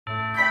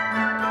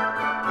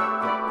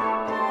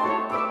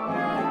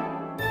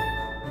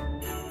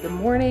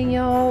morning,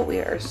 y'all. We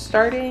are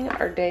starting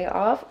our day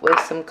off with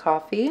some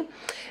coffee.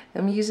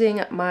 I'm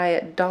using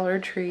my Dollar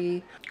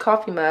Tree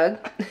coffee mug.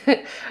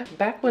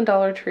 Back when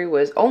Dollar Tree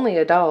was only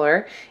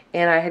 $1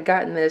 and I had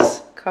gotten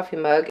this coffee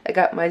mug, I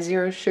got my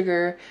zero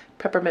sugar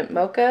peppermint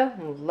mocha.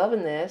 I'm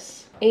loving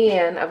this.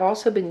 And I've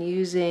also been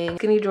using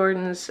Skinny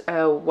Jordan's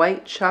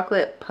white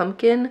chocolate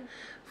pumpkin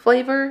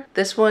flavor.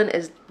 This one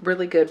is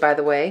really good, by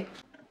the way.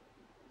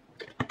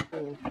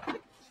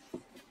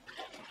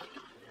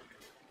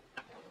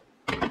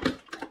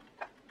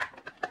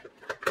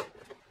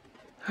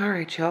 All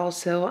right, y'all,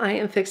 so I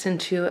am fixing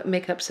to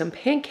make up some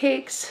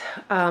pancakes.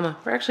 We're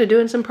actually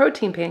doing some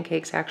protein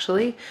pancakes,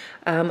 actually.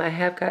 I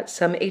have got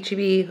some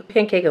H-E-B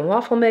pancake and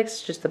waffle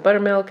mix, just the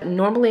buttermilk.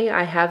 Normally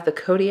I have the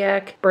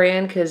Kodiak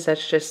brand because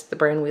that's just the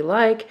brand we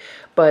like,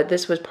 but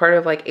this was part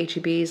of like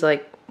H-E-B's,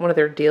 like one of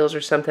their deals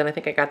or something. I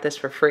think I got this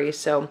for free,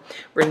 so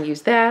we're gonna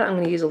use that. I'm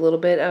gonna use a little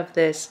bit of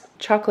this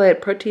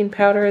chocolate protein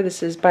powder.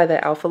 This is by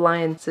the Alpha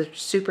Line. It's a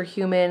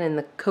Superhuman, and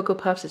the Cocoa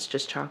Puffs, it's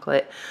just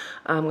chocolate.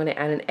 I'm gonna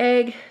add an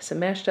egg, some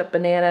mashed up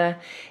banana,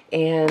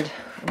 and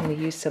I'm gonna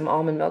use some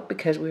almond milk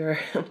because we were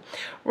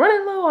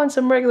running low on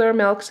some regular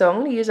milk, so I'm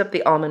gonna use up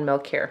the almond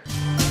milk here.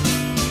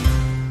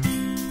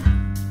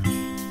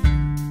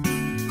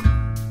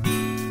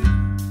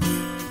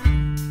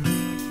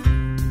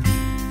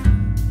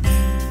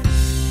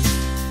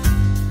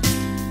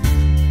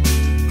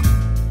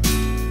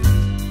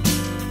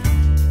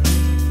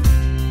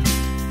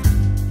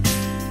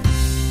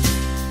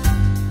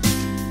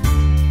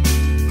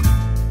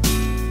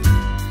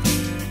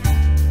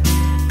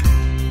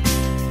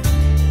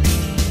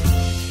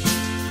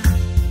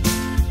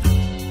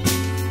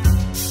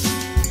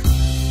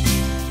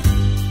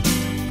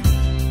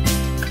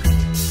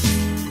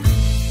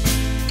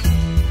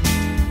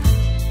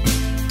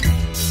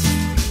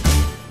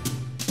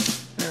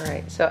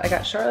 So I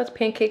got Charlotte's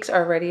pancakes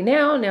already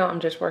now. Now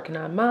I'm just working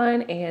on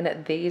mine,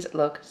 and these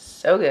look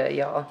so good,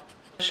 y'all.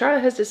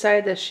 Charlotte has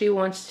decided that she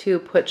wants to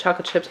put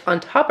chocolate chips on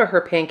top of her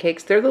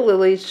pancakes. They're the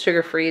Lily's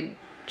sugar-free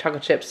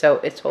chocolate chips,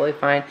 so it's totally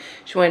fine.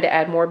 She wanted to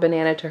add more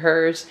banana to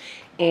hers,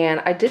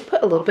 and I did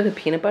put a little bit of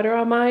peanut butter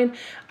on mine.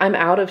 I'm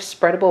out of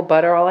spreadable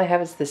butter. All I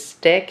have is the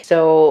stick.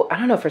 So I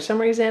don't know, for some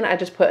reason, I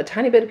just put a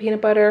tiny bit of peanut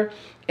butter,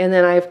 and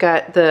then I've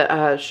got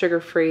the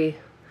sugar-free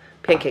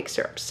pancake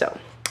syrup. So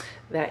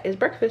that is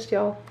breakfast,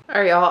 y'all. All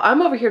right, y'all,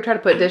 I'm over here trying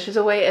to put dishes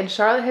away, and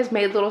Charlotte has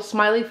made little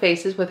smiley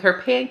faces with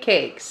her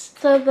pancakes.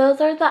 So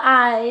those are the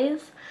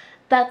eyes,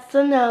 that's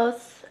the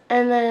nose,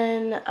 and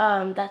then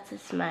that's a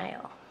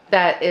smile.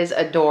 That is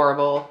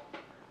adorable.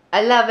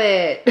 I love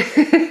it.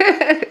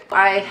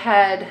 I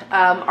had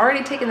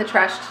already taken the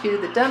trash to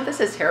the dump. This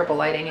is terrible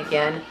lighting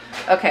again.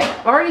 Okay,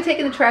 I've already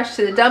taken the trash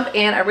to the dump,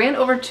 and I ran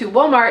over to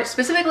Walmart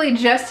specifically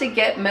just to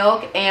get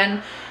milk,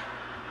 and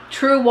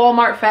true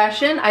Walmart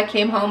fashion, I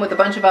came home with a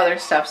bunch of other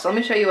stuff. So let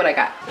me show you what I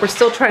got. We're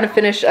still trying to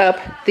finish up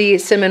the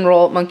cinnamon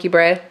roll monkey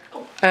bread,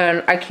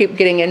 and I keep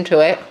getting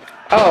into it.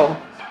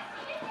 Oh,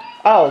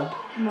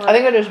 I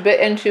think I just bit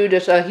into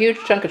just a huge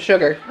chunk of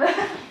sugar.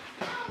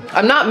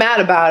 I'm not mad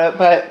about it,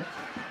 but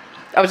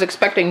I was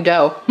expecting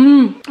dough.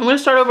 I'm gonna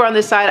start over on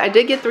this side. I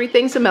did get 3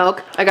 things of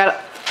milk. I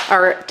got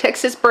our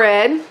Texas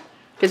bread,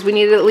 because we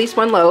needed at least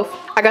 1 loaf.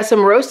 I got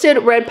some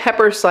roasted red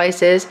pepper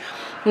slices.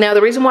 Now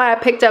the reason why I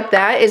picked up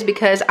that is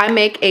because I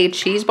make a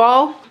cheese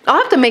ball. I'll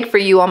have to make for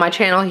you on my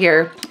channel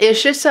here.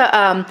 It's just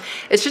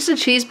a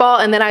cheese ball,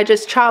 and then I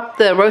just chop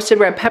the roasted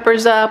red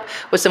peppers up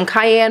with some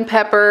cayenne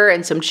pepper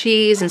and some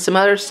cheese and some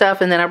other stuff,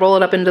 and then I roll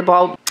it up into the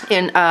ball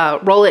and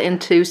roll it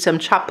into some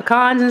chopped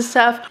pecans and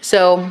stuff.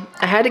 So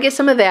I had to get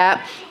some of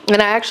that, and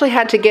I actually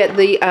had to get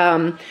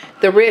the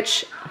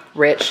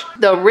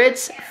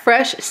Ritz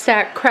fresh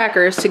stacked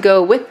crackers to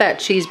go with that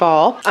cheese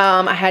ball.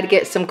 I had to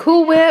get some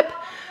Cool Whip,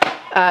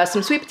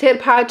 some sweet potato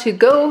pie to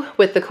go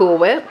with the Cool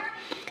Whip.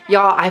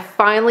 Y'all, I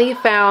finally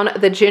found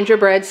the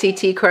gingerbread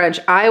CT Crunch.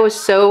 I was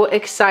so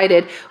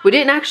excited. We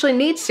didn't actually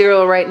need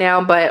cereal right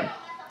now, but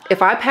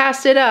if I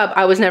passed it up,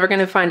 I was never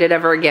gonna find it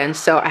ever again.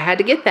 So I had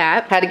to get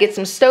that. Had to get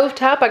some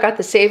stovetop. I got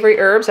the savory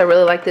herbs. I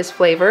really like this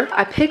flavor.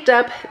 I picked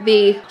up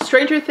the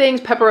Stranger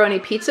Things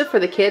pepperoni pizza for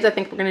the kids. I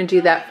think we're gonna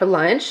do that for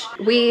lunch.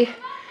 We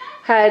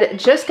had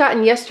just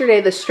gotten yesterday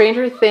the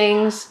Stranger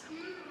Things,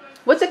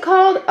 what's it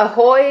called?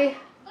 Ahoy?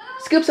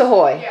 Scoops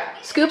Ahoy. Yeah.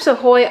 Scoops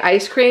Ahoy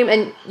ice cream,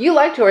 and you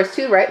liked yours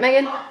too, right,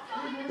 Megan?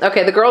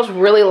 Okay, the girls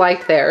really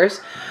liked theirs,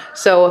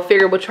 so I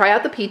figured we'll try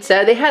out the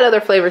pizza. They had other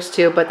flavors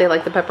too, but they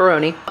like the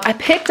pepperoni. I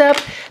picked up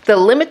the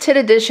limited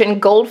edition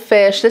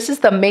goldfish. This is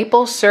the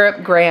maple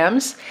syrup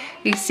grams.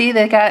 You see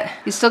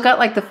you still got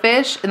like the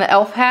fish and the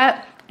elf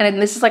hat,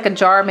 and this is like a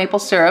jar of maple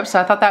syrup, so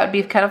I thought that would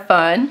be kind of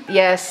fun.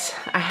 Yes,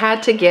 I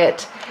had to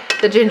get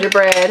the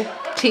gingerbread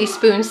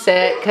teaspoon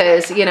set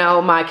because, you know,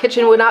 my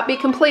kitchen would not be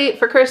complete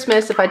for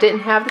Christmas if I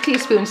didn't have the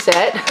teaspoon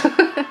set.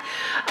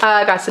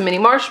 I got some mini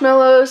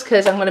marshmallows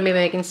because I'm going to be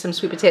making some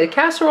sweet potato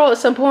casserole at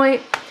some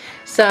point.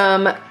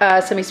 Some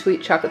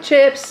semi-sweet chocolate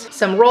chips,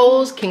 some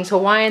rolls, King's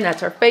Hawaiian,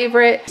 that's our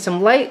favorite,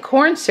 some light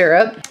corn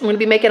syrup. I'm going to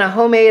be making a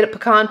homemade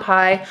pecan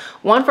pie,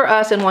 one for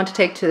us and one to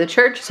take to the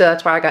church, so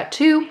that's why I got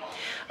 2.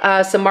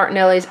 some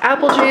Martinelli's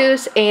apple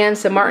juice, and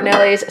some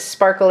Martinelli's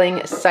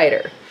sparkling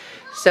cider.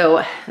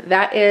 So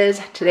that is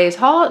today's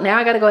haul. Now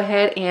I gotta go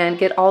ahead and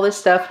get all this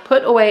stuff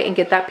put away and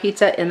get that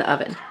pizza in the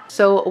oven.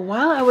 So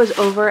while I was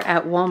over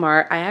at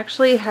Walmart, I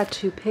actually had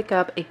to pick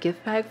up a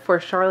gift bag for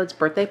Charlotte's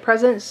birthday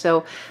present.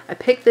 So I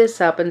picked this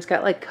up and it's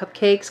got like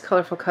cupcakes,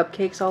 colorful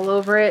cupcakes all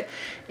over it.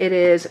 It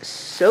is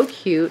so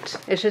cute.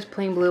 It's just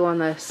plain blue on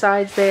the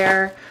sides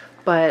there,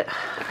 but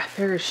I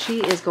figure she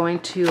is going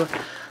to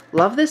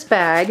love this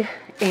bag.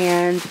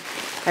 And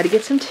I had to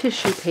get some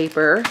tissue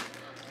paper.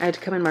 I had to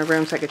come in my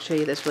room so I could show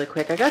you this really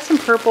quick. I got some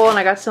purple and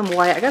I got some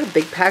white. I got a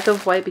big pack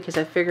of white because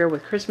I figure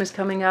with Christmas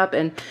coming up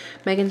and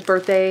Megan's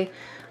birthday,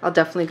 I'll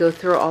definitely go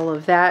through all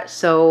of that.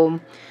 So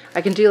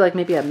I can do like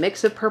maybe a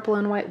mix of purple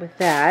and white with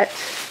that.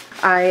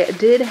 I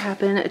did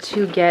happen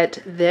to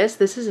get this.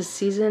 This is a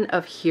Season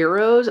of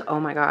Heroes. Oh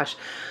my gosh.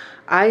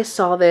 I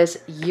saw this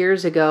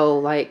years ago,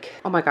 like,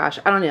 oh my gosh,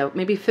 I don't know,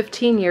 maybe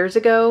 15 years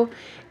ago.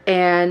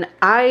 And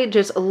I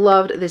just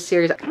loved this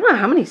series. I don't know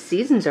how many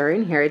seasons are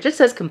in here. It just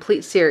says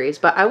complete series,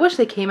 but I wish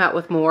they came out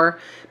with more.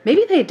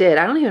 Maybe they did.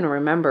 I don't even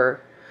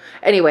remember.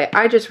 Anyway,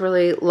 I just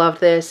really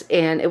loved this,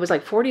 and it was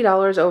like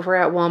 $40 over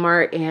at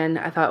Walmart, and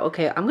I thought,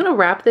 okay, I'm gonna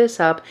wrap this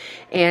up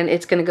and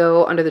it's gonna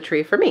go under the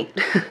tree for me.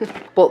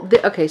 Well,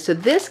 okay, so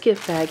this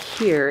gift bag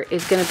here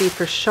is gonna be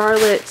for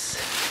Charlotte's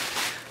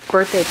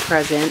birthday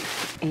present,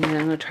 and I'm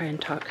gonna try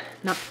and talk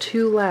not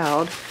too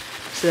loud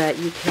so that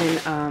you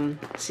can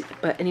see.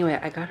 But anyway,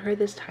 I got her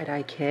this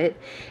tie-dye kit,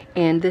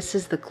 and this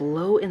is the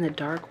glow in the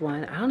dark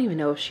one. I don't even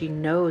know if she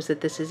knows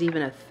that this is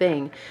even a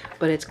thing,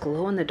 but it's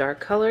glow in the dark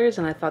colors,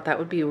 and I thought that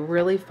would be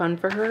really fun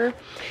for her.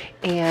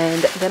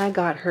 And then I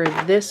got her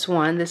this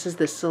one. This is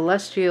the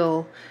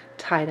Celestial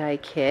tie-dye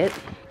kit.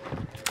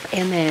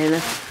 And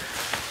then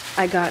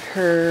I got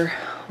her,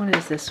 what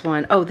is this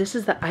one? Oh, this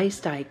is the ice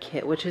dye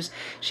kit, which is,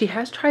 she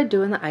has tried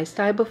doing the ice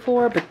dye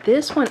before, but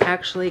this one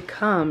actually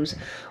comes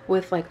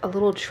with like a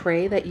little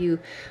tray that you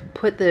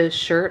put the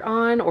shirt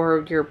on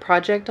or your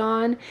project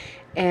on.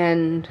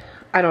 And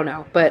I don't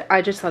know, but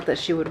I just thought that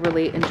she would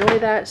really enjoy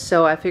that.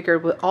 So I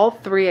figured with all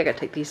three, I gotta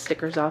take these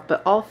stickers off,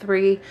 but all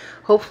three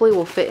hopefully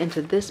will fit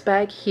into this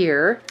bag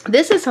here.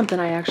 This is something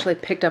I actually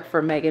picked up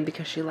for Megan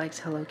because she likes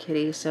Hello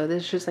Kitty. So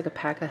this is just like a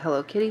pack of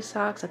Hello Kitty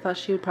socks. I thought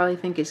she would probably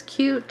think is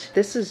cute.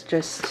 This is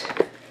just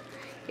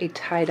a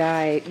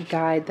tie-dye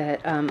guide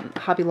that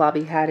Hobby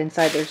Lobby had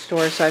inside their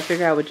store, so I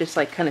figured I would just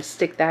like kind of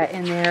stick that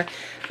in there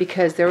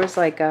because there was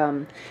like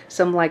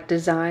some like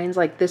designs,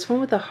 like this one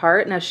with the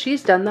heart. Now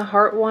she's done the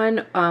heart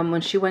one when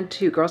she went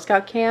to Girl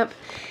Scout camp,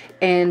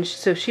 and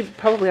so she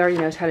probably already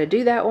knows how to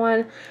do that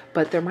one,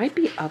 but there might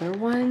be other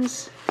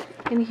ones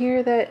in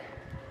here that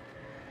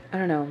I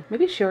don't know.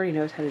 Maybe she already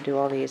knows how to do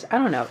all these. I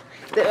don't know.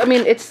 I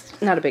mean,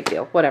 it's not a big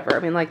deal. Whatever. I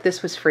mean, like,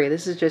 this was free.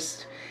 This is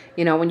just,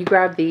 you know, when you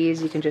grab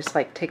these, you can just,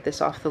 like, take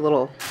this off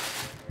the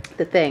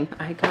thing.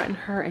 I had gotten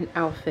her an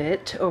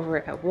outfit over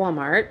at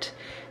Walmart.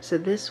 So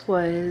this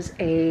was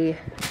a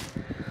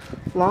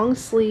long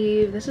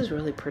sleeve. This is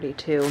really pretty,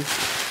 too.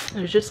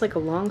 It was just, like, a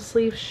long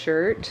sleeve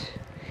shirt.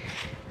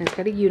 And it's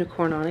got a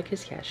unicorn on it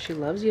because, yeah, she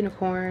loves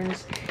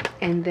unicorns.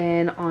 And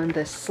then on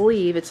the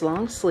sleeve, it's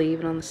long sleeve.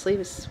 And on the sleeve,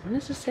 it's, what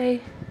does it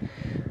say?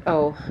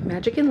 Oh,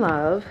 Magic in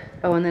Love.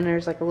 Oh, and then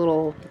there's like a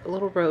little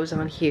rose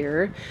on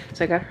here.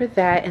 So I got her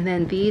that. And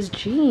then these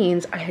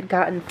jeans I had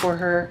gotten for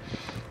her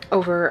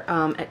over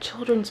at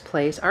Children's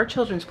Place. Our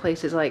Children's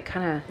Place is like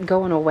kind of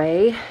going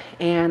away.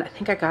 And I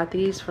think I got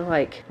these for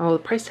like, oh, the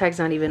price tag's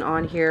not even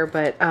on here.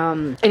 But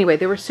anyway,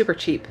 they were super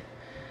cheap.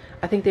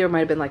 I think they might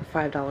have been like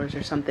 $5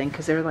 or something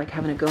because they were like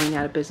having a going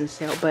out of business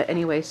sale. But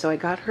anyway, so I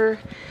got her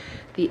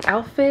the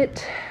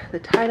outfit, the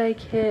tie-dye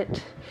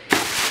kit,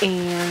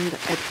 and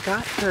I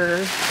got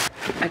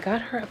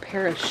her a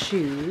pair of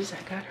shoes.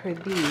 I got her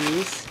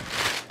these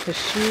because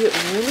she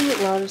really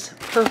loves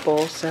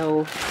purple,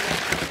 so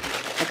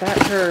I got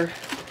her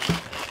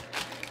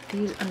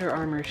these Under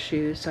Armour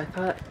shoes. So I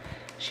thought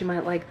she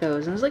might like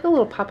those. And there's like a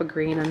little pop of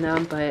green on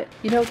them, but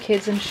you know,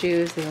 kids and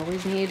shoes, they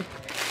always need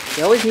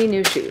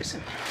new shoes.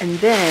 And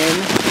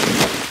then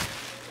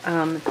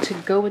to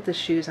go with the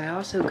shoes, I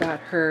also got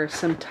her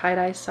some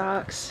tie-dye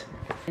socks.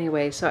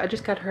 Anyway, so I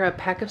just got her a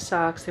pack of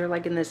socks. They're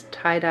like in this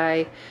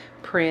tie-dye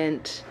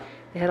print.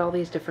 They had all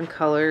these different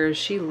colors.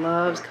 She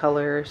loves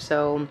color,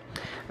 so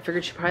I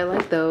figured she'd probably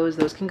like those.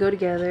 Those can go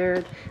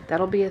together.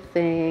 That'll be a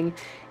thing.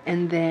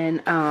 And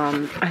then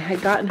I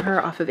had gotten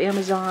her off of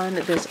Amazon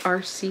this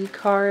RC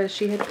car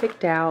she had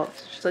picked out.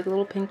 She's like a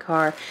little pink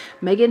car.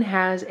 Megan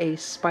has a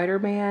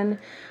Spider-Man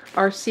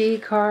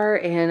RC car,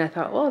 and I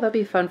thought, well, that'd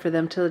be fun for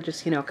them to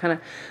just, you know, kind of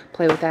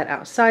play with that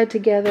outside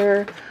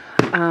together.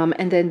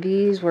 And then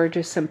these were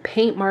just some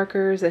paint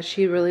markers that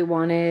she really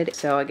wanted.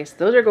 So I guess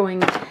those are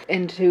going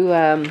into,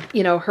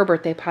 you know, her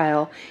birthday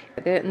pile.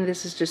 And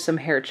this is just some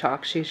hair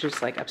chalk. She's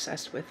just like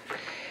obsessed with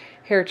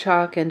hair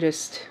chalk and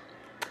just,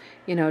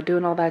 you know,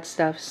 doing all that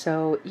stuff.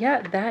 So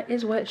yeah, that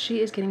is what she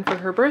is getting for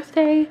her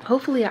birthday.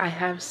 Hopefully I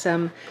have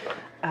some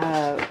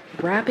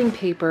wrapping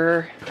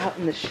paper out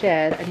in the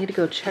shed. I need to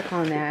go check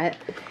on that.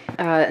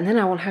 And then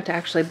I won't have to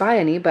actually buy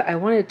any, but I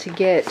wanted to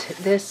get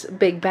this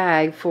big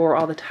bag for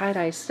all the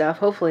tie-dye stuff.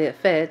 Hopefully it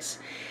fits.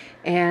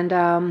 And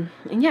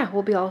yeah,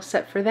 we'll be all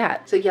set for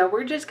that. So yeah,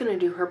 we're just gonna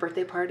do her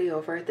birthday party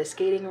over at the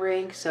skating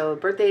rink. So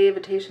birthday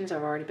invitations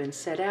have already been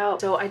set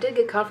out. So I did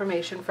get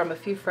confirmation from a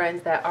few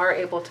friends that are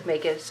able to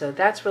make it, so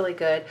that's really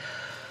good.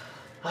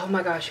 Oh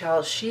my gosh,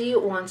 y'all, she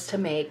wants to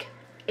make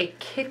a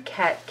Kit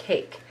Kat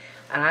cake.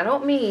 And I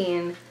don't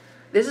mean,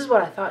 this is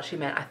what I thought she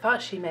meant. I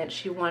thought she meant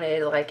she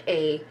wanted like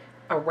a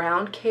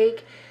round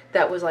cake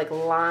that was like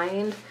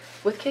lined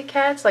with Kit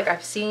Kats. Like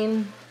I've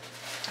seen,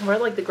 we're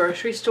at like the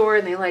grocery store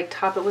and they like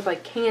top it with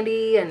like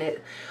candy and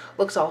it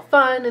looks all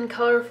fun and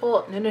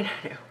colorful.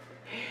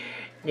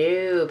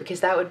 No,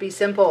 because that would be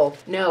simple.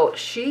 No,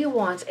 she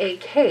wants a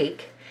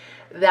cake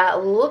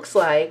that looks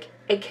like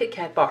a Kit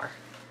Kat bar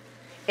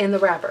in the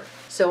wrapper.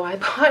 So I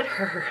bought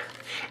her,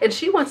 and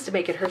she wants to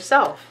make it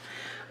herself.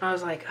 I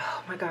was like,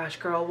 oh my gosh,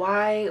 girl,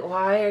 why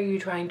are you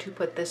trying to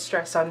put this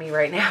stress on me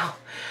right now?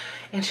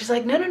 And she's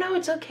like, no,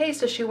 it's okay.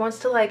 So she wants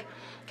to like,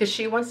 because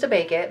she wants to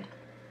bake it.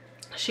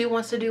 She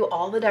wants to do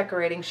all the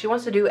decorating. She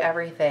wants to do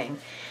everything.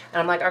 And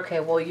I'm like, okay,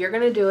 well, you're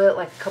going to do it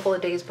like a couple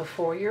of days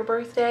before your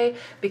birthday,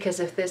 because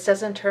if this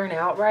doesn't turn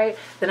out right,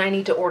 then I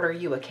need to order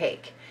you a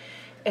cake.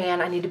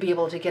 And I need to be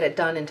able to get it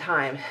done in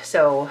time.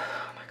 So,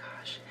 oh my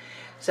gosh.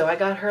 So I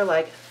got her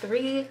like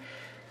 3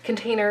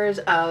 containers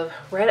of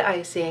red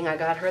icing. I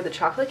got her the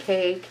chocolate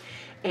cake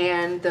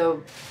and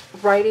the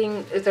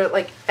writing, is there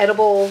like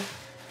edible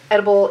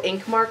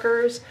ink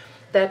markers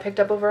that I picked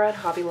up over at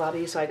Hobby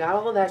Lobby. So I got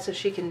all of that so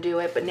she can do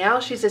it. But now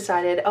she's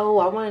decided, oh,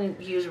 I want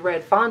to use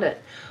red fondant,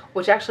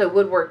 which actually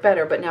would work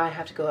better. But now I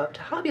have to go up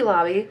to Hobby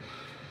Lobby,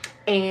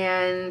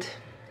 and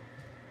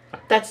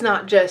that's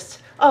not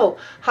just, oh,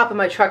 hop in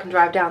my truck and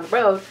drive down the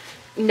road.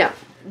 No,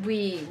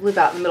 we live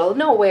out in the middle of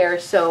nowhere,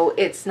 so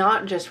it's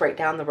not just right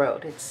down the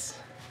road. It's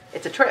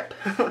a trip.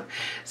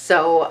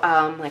 So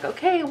like,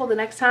 okay, well, the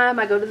next time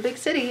I go to the big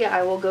city,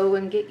 I will go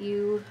and get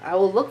you, I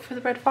will look for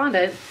the red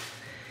fondant,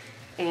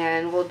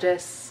 and we'll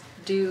just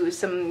do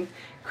some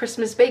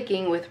Christmas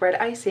baking with red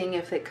icing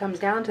if it comes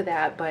down to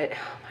that. But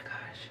oh my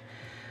gosh,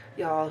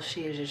 y'all,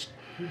 she is just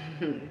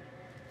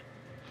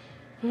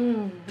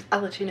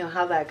I'll let you know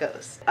how that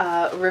goes.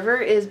 River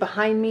is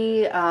behind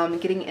me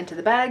getting into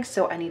the bag,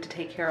 so I need to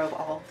take care of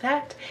all of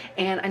that.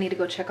 And I need to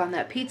go check on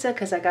that pizza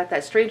because I got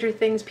that Stranger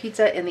Things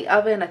pizza in the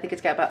oven. I think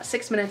it's got about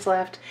 6 minutes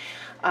left.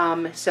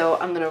 So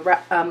I'm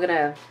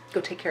gonna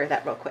go take care of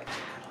that real quick.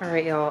 All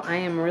right, y'all, I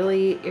am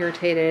really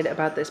irritated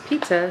about this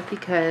pizza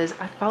because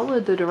I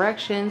followed the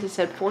directions. It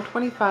said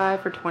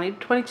 425 for 20 to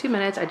 22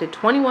 minutes. I did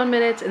 21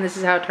 minutes, and this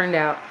is how it turned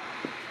out.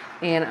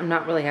 And I'm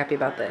not really happy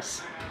about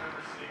this.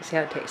 Let's see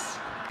how it tastes.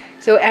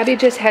 So Abby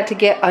just had to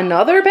get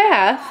another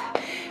bath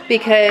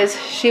because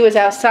she was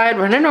outside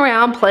running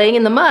around playing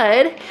in the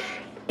mud,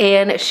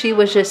 and she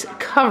was just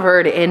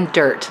covered in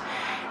dirt.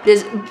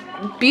 This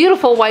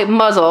beautiful white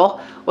muzzle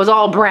was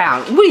all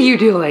brown. What are you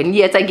doing?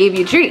 Yes, I gave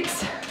you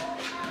treats.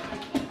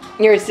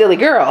 You're a silly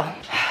girl.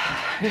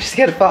 You're just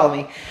gonna follow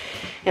me.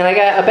 And I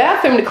got a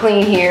bathroom to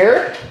clean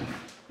here.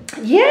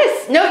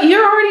 Yes, no,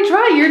 you're already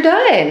dry, you're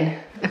done.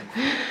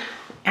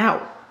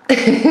 Ow.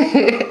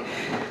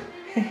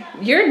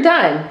 You're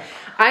done.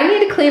 I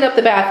need to clean up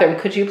the bathroom.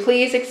 Could you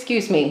please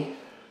excuse me?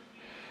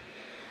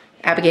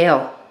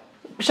 Abigail.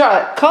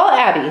 Charlotte, call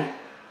Abby.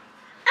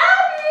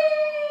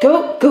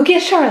 Abby! Go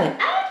get Charlotte.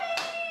 Abby!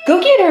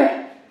 Go get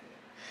her.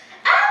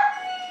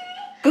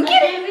 Abby! Go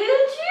get her.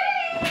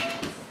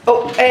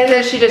 Oh, and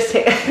then she just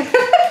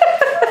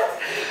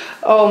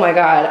oh my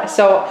God.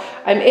 So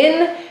I'm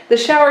in the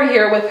shower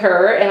here with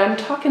her, and I'm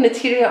talking to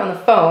TJ on the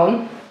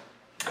phone,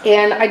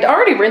 and I'd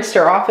already rinsed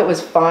her off. It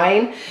was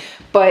fine.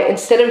 But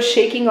instead of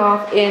shaking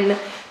off in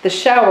the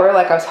shower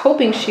like I was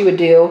hoping she would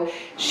do,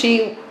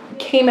 she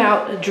came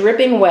out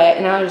dripping wet,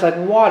 and now there's like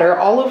water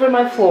all over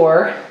my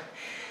floor.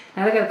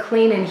 Now I gotta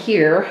clean in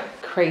here.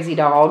 Crazy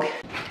dog.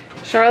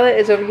 Charlotte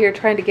is over here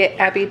trying to get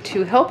Abby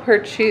to help her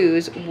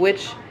choose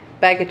which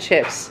bag of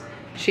chips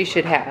she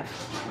should have.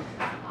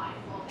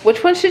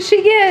 Which one should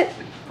she get?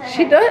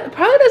 She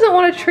probably doesn't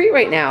want a treat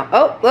right now.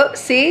 Oh, look,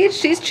 see?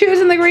 She's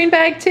choosing the green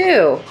bag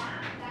too.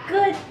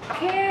 Good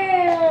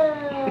girl.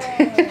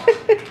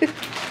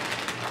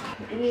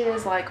 It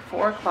is like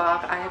 4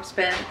 o'clock. I have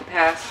spent the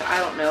past, I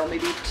don't know,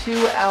 maybe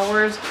 2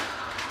 hours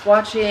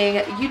watching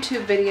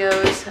YouTube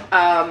videos.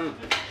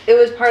 It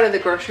was part of the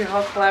grocery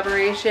haul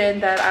collaboration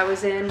that I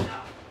was in.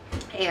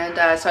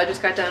 And so I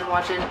just got done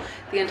watching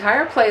the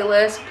entire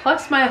playlist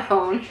plus my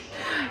own.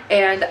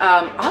 And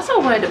also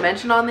wanted to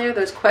mention on there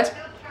those Quest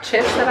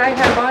chips that I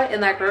had bought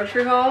in that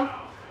grocery haul.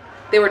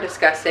 They were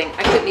disgusting.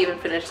 I couldn't even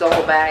finish the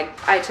whole bag.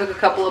 I took a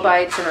couple of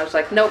bites and I was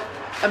like, nope,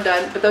 I'm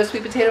done. But those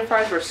sweet potato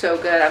fries were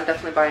so good. I'm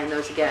definitely buying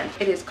those again.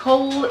 It is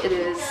cold. It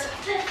is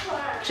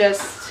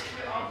just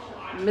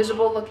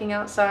miserable looking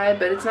outside,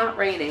 but it's not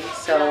raining.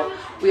 So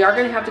we are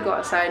going to have to go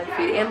outside and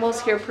feed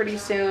animals here pretty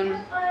soon.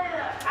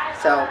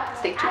 So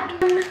stay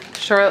tuned.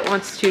 Charlotte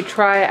wants to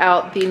try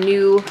out the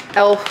new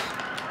e.l.f.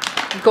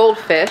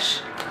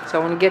 goldfish. So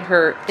I want to get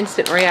her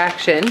instant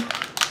reaction.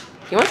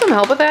 You want some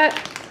help with that?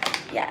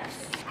 Yes.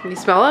 Can you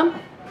smell them?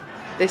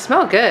 They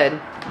smell good.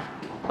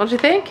 Don't you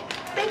think?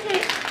 They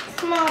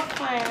smell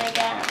fine, I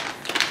guess.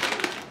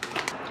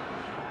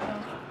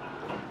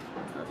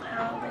 This is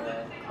how they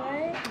look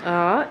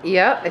like.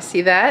 Yep, I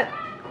see that.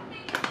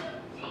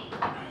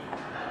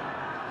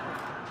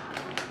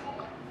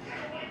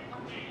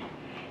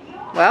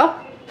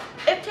 Well,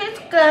 it tastes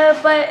good,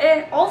 but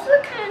it also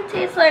kind of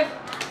tastes like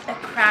a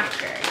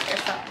cracker or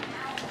something.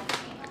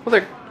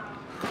 Well,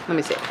 let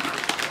me see.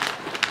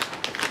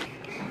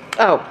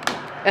 Oh,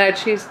 and I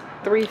choose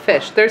 3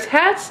 fish. There's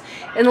hats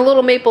and the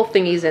little maple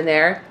thingies in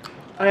there.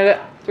 And I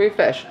got 3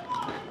 fish.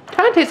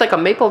 Kind of tastes like a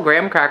maple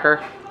graham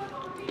cracker.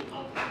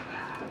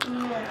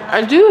 Yeah.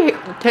 I do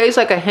taste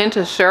like a hint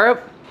of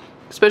syrup,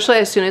 especially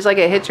as soon as like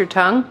it hits your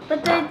tongue.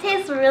 But they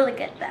taste really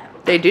good though.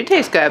 They do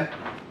taste good.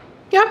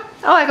 Yeah,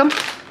 I like them.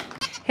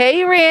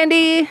 Hey,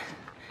 Randy.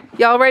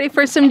 Y'all ready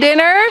for some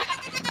dinner?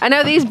 I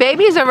know these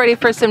babies are ready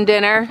for some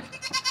dinner.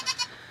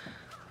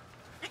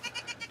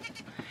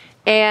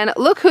 And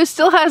look who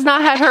still has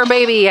not had her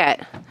baby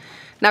yet.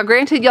 Now,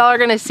 granted, y'all are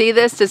going to see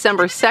this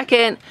December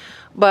 2nd,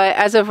 but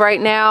as of right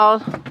now,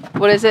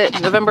 what is it?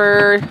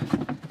 November,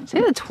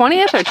 say the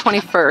 20th or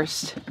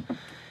 21st?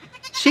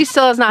 She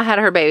still has not had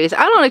her babies.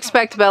 I don't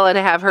expect Bella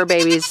to have her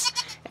babies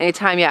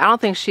anytime yet. I don't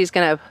think she's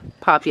going to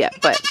pop yet,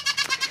 but...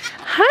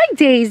 Hi,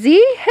 Daisy.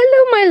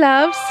 Hello, my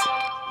loves.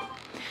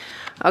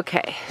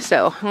 Okay,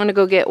 so I'm gonna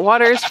go get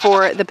waters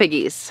for the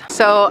piggies.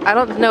 So I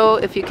don't know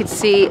if you could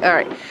see, all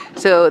right.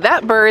 So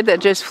that bird that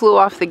just flew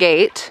off the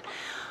gate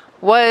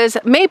was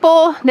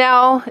Maple,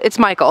 now it's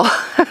Michael.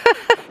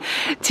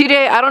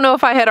 TJ, I don't know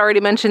if I had already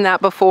mentioned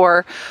that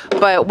before,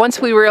 but once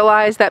we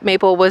realized that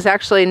Maple was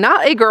actually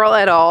not a girl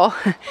at all,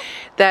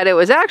 that it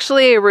was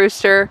actually a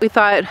rooster, we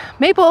thought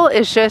Maple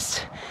is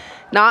just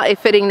not a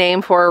fitting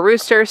name for a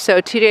rooster,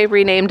 so TJ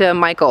renamed him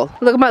Michael.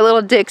 Look at my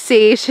little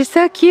Dixie, she's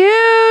so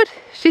cute.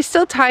 She's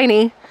still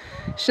tiny.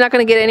 She's not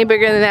gonna get any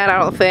bigger than that, I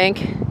don't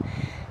think.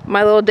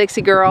 My little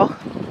Dixie girl.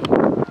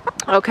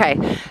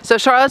 Okay, so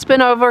Charlotte's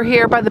been over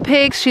here by the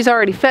pigs. She's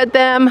already fed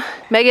them.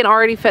 Megan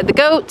already fed the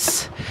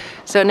goats.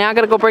 So now I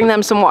gotta go bring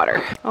them some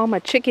water. All my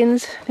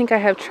chickens, I think I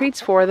have treats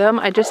for them.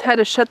 I just had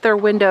to shut their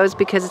windows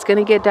because it's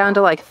gonna get down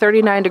to like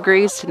 39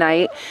 degrees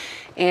tonight.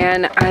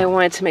 And I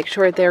wanted to make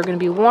sure they're gonna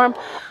be warm.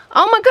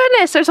 Oh my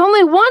goodness, there's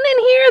only one in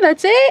here,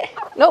 that's it?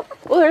 Nope,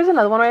 well there's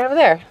another one right over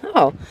there.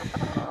 Oh,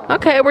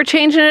 okay, we're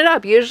changing it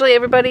up. Usually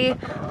everybody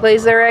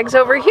lays their eggs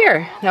over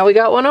here. Now we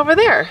got one over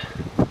there.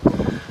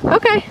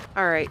 Okay,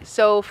 all right,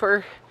 so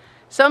for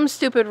some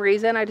stupid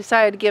reason, I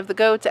decided to give the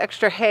goats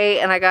extra hay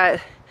and I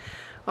got,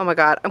 oh my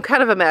God, I'm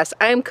kind of a mess.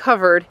 I am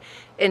covered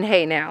in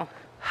hay now.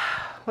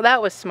 Well,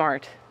 that was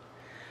smart.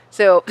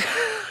 So,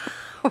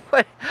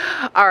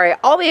 all right,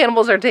 all the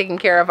animals are taken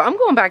care of. I'm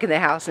going back in the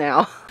house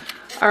now.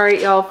 All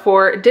right, y'all,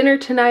 for dinner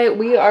tonight,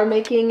 we are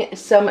making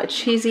some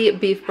cheesy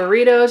beef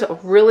burritos,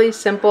 really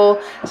simple.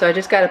 So I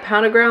just got a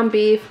pound of ground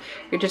beef.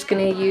 You're just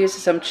gonna use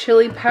some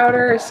chili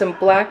powder, some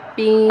black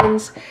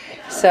beans,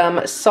 some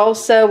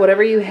salsa,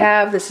 whatever you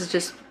have. This is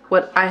just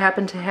what I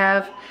happen to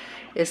have,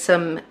 is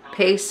some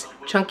paste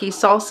chunky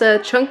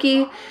salsa.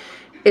 Chunky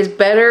is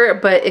better,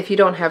 but if you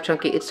don't have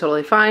chunky, it's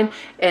totally fine.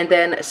 And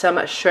then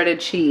some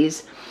shredded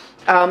cheese.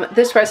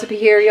 This recipe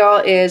here,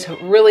 y'all, is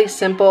really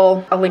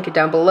simple. I'll link it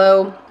down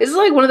below. This is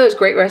like one of those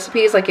great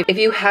recipes. Like if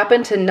you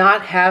happen to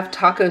not have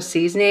taco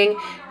seasoning,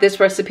 this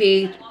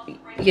recipe,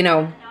 you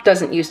know,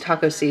 doesn't use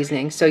taco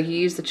seasoning. So you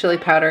use the chili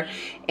powder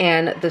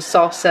and the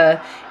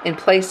salsa in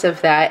place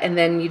of that. And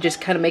then you just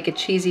kind of make it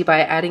cheesy by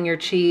adding your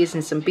cheese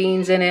and some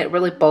beans in it. It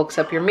really bulks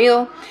up your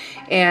meal.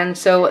 And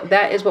so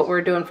that is what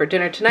we're doing for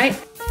dinner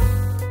tonight.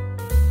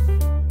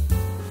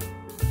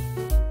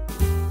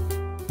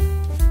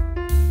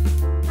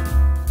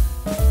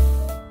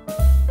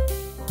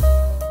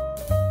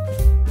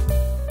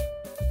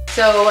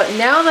 So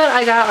now that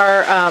I got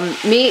our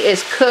meat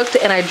is cooked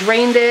and I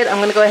drained it, I'm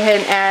gonna go ahead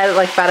and add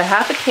like about a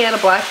half a can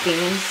of black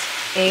beans.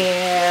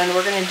 And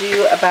we're gonna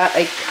do about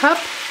a cup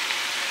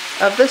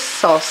of the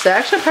salsa.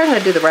 Actually, I'm probably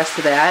gonna do the rest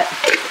of that.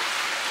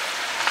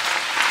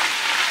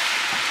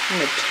 I'm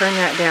gonna turn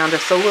that down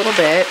just a little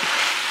bit.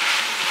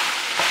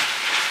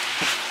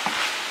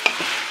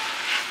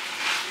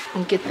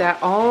 And get that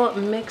all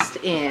mixed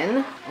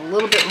in, a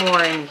little bit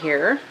more in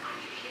here.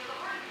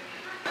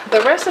 The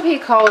recipe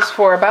calls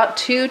for about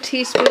 2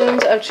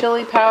 teaspoons of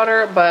chili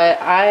powder, but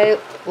I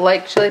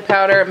like chili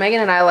powder.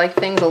 Megan and I like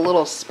things a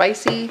little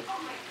spicy.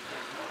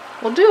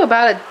 We'll do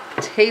about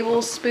a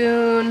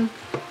tablespoon.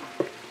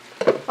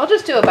 I'll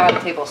just do about a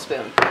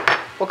tablespoon.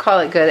 We'll call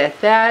it good at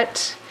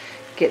that.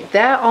 Get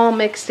that all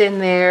mixed in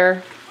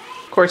there.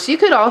 Of course, you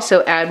could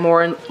also add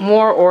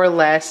more or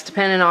less,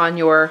 depending on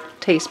your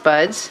taste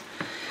buds.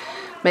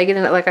 Megan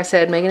and, like I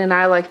said, Megan and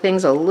I like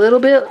things a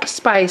little bit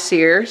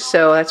spicier,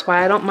 so that's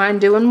why I don't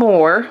mind doing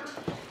more.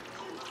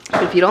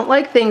 But if you don't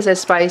like things as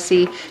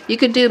spicy, you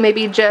could do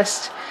maybe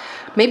just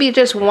Maybe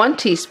just 1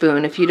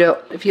 teaspoon if you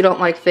don't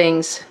like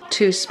things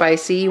too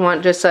spicy. You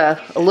want just a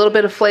little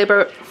bit of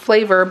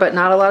flavor, but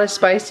not a lot of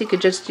spice. You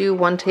could just do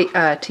 1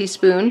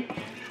 teaspoon.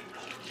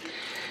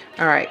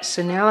 All right,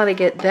 so now that I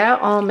get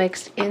that all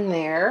mixed in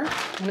there,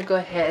 I'm gonna go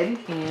ahead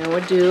and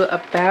we'll do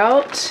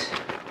about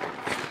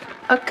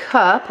a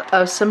cup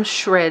of some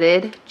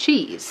shredded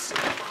cheese.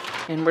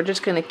 And we're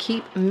just gonna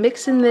keep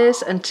mixing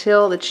this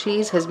until the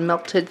cheese has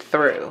melted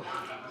through.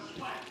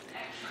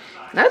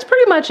 And that's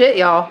pretty much it,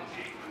 y'all.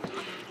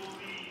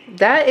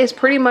 That is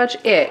pretty much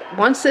it.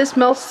 Once this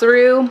melts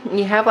through,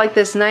 you have like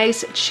this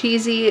nice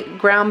cheesy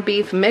ground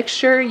beef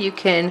mixture. You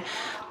can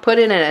put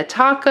it in a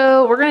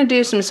taco. We're gonna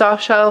do some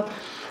soft shell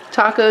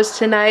tacos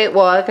tonight.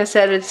 Well, like I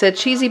said, it's a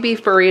cheesy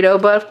beef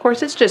burrito, but of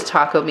course it's just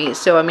taco meat.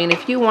 So I mean,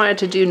 if you wanted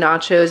to do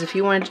nachos, if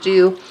you wanted to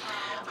do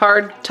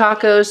hard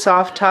tacos,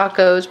 soft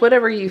tacos,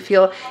 whatever you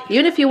feel,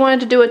 even if you wanted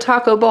to do a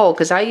taco bowl,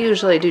 because I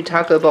usually do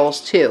taco bowls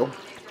too.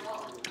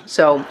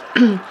 So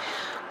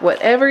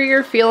whatever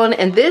you're feeling.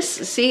 And this,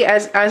 see,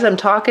 as I'm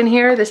talking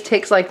here, this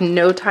takes like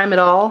no time at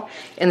all,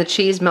 and the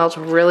cheese melts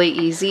really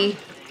easy.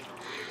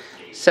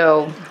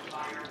 So,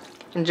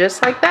 and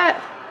just like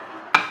that,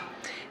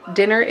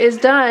 dinner is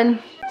done.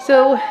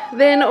 So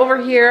then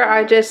over here,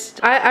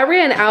 I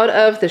ran out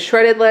of the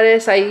shredded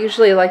lettuce. I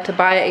usually like to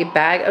buy a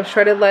bag of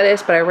shredded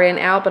lettuce, but I ran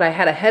out, but I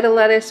had a head of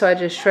lettuce, so I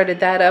just shredded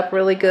that up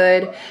really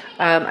good.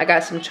 I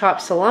got some chopped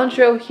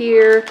cilantro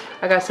here.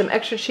 I got some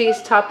extra cheese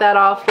to top that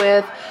off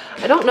with.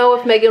 I don't know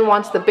if Megan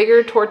wants the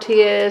bigger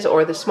tortillas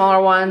or the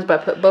smaller ones,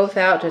 but I put both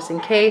out just in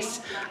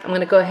case. I'm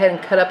gonna go ahead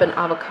and cut up an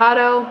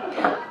avocado.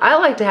 I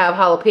like to have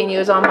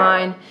jalapenos on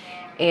mine,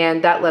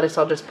 and that lettuce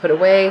I'll just put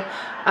away.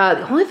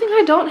 The only thing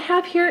I don't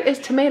have here is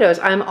tomatoes.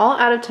 I'm all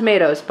out of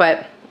tomatoes,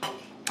 but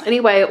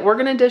anyway, we're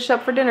gonna dish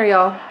up for dinner,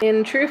 y'all.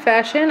 In true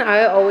fashion,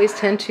 I always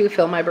tend to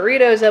fill my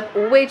burritos up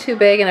way too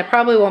big, and I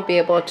probably won't be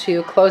able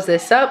to close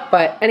this up,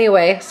 but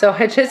anyway, so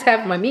I just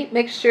have my meat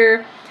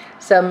mixture,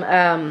 some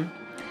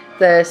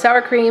the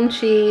sour cream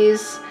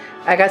cheese.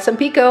 I got some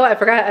pico.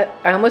 I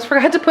almost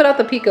forgot to put out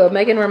the pico.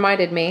 Megan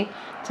reminded me.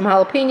 Some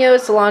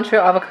jalapenos,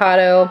 cilantro,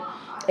 avocado,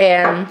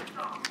 and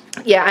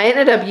yeah, I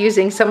ended up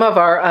using some of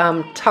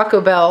our Taco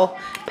Bell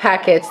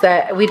packets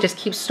that we just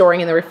keep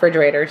storing in the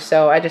refrigerator.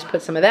 So I just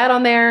put some of that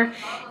on there,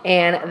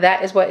 and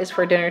that is what is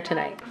for dinner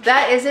tonight.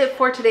 That is it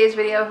for today's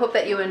video. Hope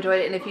that you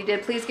enjoyed it, and if you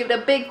did, please give it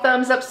a big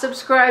thumbs up,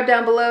 subscribe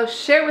down below,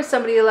 share with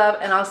somebody you love,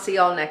 and I'll see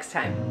y'all next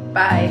time.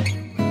 Bye.